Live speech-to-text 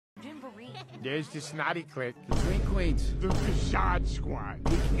tambourine. There's the snotty clique. The Twin Queens. The facade squad.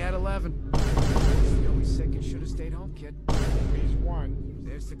 Peaking at 11. That's the only sick and should have stayed home, kid. He's one.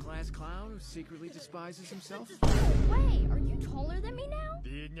 There's the class clown who secretly despises himself. No way! Are you taller than me now?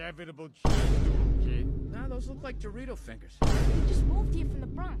 The inevitable cheese doodle kid. Nah, those look like Dorito fingers. We just moved here from the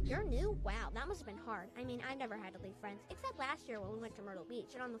Bronx. You're new? Wow, that must have been hard. I mean, I never had to leave friends, except last year when we went to Myrtle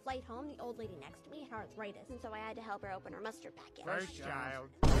Beach. And on the flight home, the old lady next to me had arthritis, and so I had to help her open her mustard packet. First child.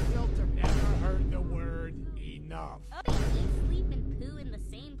 No filter. Never heard the word enough. Oh, you sleep and poo in the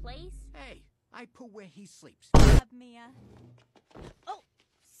same place? Hey, I poo where he sleeps. Mia. Oh,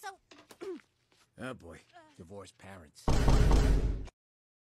 so... Oh boy, divorced parents.